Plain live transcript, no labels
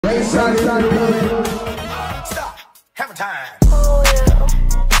Stop. Hammer time. Oh, yeah.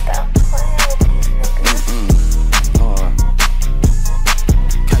 Stop playing.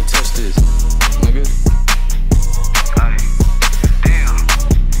 Can't touch this, nigga. Hey, damn.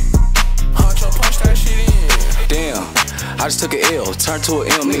 Huncho, punch that shit in. Damn. I just took an L, turned to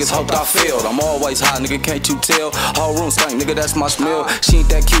an M, niggas hoped I failed. I'm always hot, nigga, can't you tell? Whole room stank, nigga, that's my smell. She ain't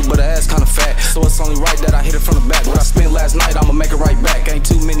that cute, but her ass kinda fat, so it's only right that I hit it from the back. What I spent last night, I'ma make it right back. Ain't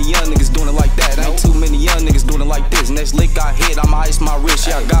too many young niggas doing it like that. Ain't too many young niggas doing it like this. Next lick I hit, I'ma ice my wrist.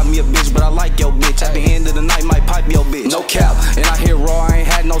 Yeah, I got me a bitch, but I like your bitch. At the end of the night, might pipe your bitch. No cap, and I hit raw, I ain't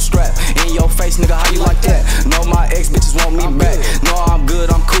had no strap. In your face, nigga, how you like that? No, my ex bitches want me back. No, I'm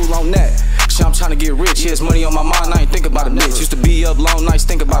good, I'm cool on that. Shit, I'm tryna get rich, yeah, it's money on my mind, I ain't think about a bitch. Used to be up long nights,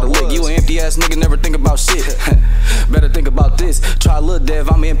 think about a lick. You an empty ass nigga, never think about shit. Better think about this. Try a little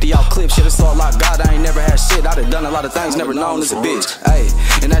Devv, I'ma empty out clips. Shit, it's all I got, I ain't never had shit. I done done a lot of things, never known as a bitch. Ayy,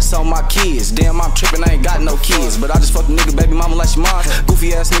 and that's on my kids. Damn, I'm tripping, I ain't got no kids. But I just fucked a nigga, baby mama like she mine.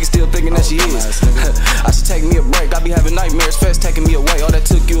 Goofy ass nigga still thinking that she is. I should take me a break, I be having nightmares, fast taking me away. All that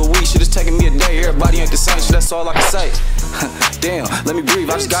took you a week, shit is taking me a day. Everybody ain't the same, shit, that's all I can say. Damn, let me breathe,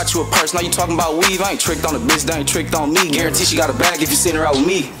 I just got you a purse. Now you talking about weave, I ain't tricked on a bitch, they ain't tricked on me. Guarantee she got a bag if you sitting her out with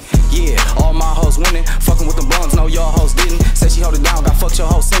me. Yeah, all my hoes winning, fucking with them bums, no y'all hoes didn't. Say she hold it down, got fucked your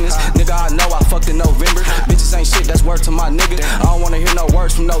whole sentence. Nigga, I know I fucked in November. Bitches ain't shit, that's word to my nigga. I don't wanna hear no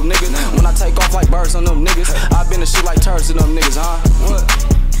words from no niggas. When I take off like birds on them niggas, I been a shit like turds to them niggas, huh? What?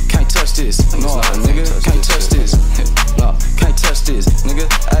 Can't touch this, no, nigga, can't touch this. No, can't touch this, nigga.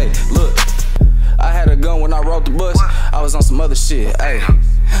 Hey, look, I had a gun when I rode the bus, I was on some other shit, ayy.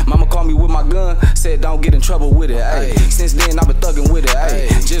 Mama called me with my gun, said don't get in trouble with it, ayy. Since then I been thuggin' with it, ayy.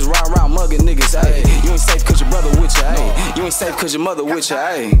 Just ride around mugging niggas, ayy. You ain't safe cause your brother with you, ayy. You ain't safe cause your mother with you,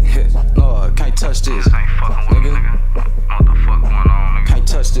 ayy. No, can't touch this, Ain't fucking with nigga. What the fuck going on, nigga? Can't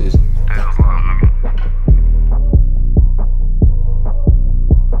touch this. Hell's loud, nigga.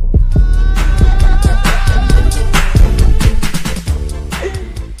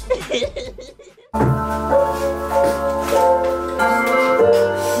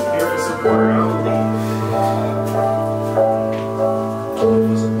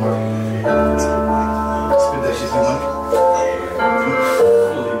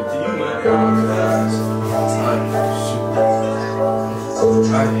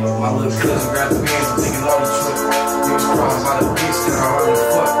 My little cousin grabbed the bands and thinking all the truck. Niggas crying by the bitch that I already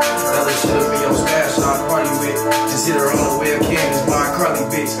fucked. That little shit up in your stash that I party with. Just hit her on the webcam, this blind curly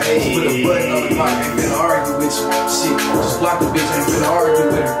bitch. Ayy, put a button on the mic, ain't finna argue with you. Shit, just block the bitch, ain't finna argue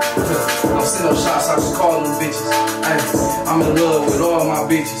with her. Don't send no shots, I just call them bitches. Ayy, I'm in love with all my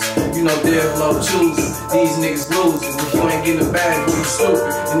bitches. You know Devv love choosing, these niggas losing. If you ain't getting the bag, you stupid.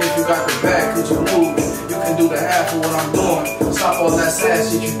 And if you got the bag, could you move it? You can do the half of what I'm doing. Stop all that sad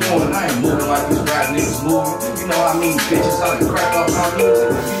shit you doing. I ain't moving like these rap niggas moving. You know how I mean, bitches I done crack up my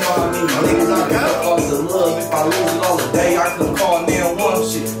music. You know how I mean, niggas I done fuck off the love. If I lose it all the day, I couldn't call an N1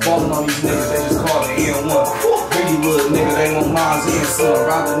 shit. Ballin' on these niggas, they just call the N1. Pretty little nigga, they want mine's in, son.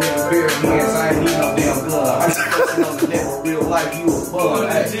 Rob the nigga bare hands, I ain't need no damn gun. I just flexing on the net with real life, you a bum.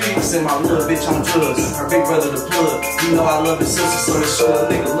 Ay, I send my little bitch on drugs, her big brother the plug. You know I love his sister, so they show a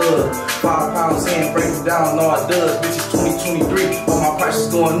nigga love. 5 pounds in, break it down, no I does. Bitch, it's 2023, but my price is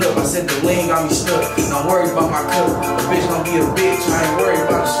going up. I said the lean got me stuck, don't worry about my cup. The bitch gon' be a bitch, I ain't worried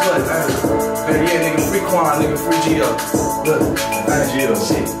about the slut. Better yeah, nigga, free Quan, nigga, free Gio. Look, Gio,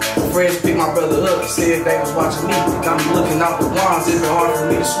 shit. Friends picked my brother up, said they was watching me. Got me looking out the blinds, it's been hard for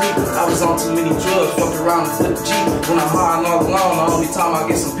me to sleep. I was on too many drugs, fucked around and flipped the Jeep. When I'm high and all alone, the only time I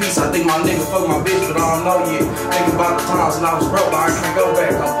get some peace. I think my nigga fucked my bitch, but I don't know yet. Think about the times when I was broke, but I can't go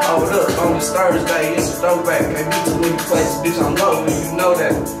back. I'm powered up on this Thursday, it's a throwback. Can't be too many places, bitch, I'm low, and you know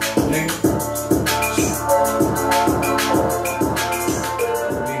that.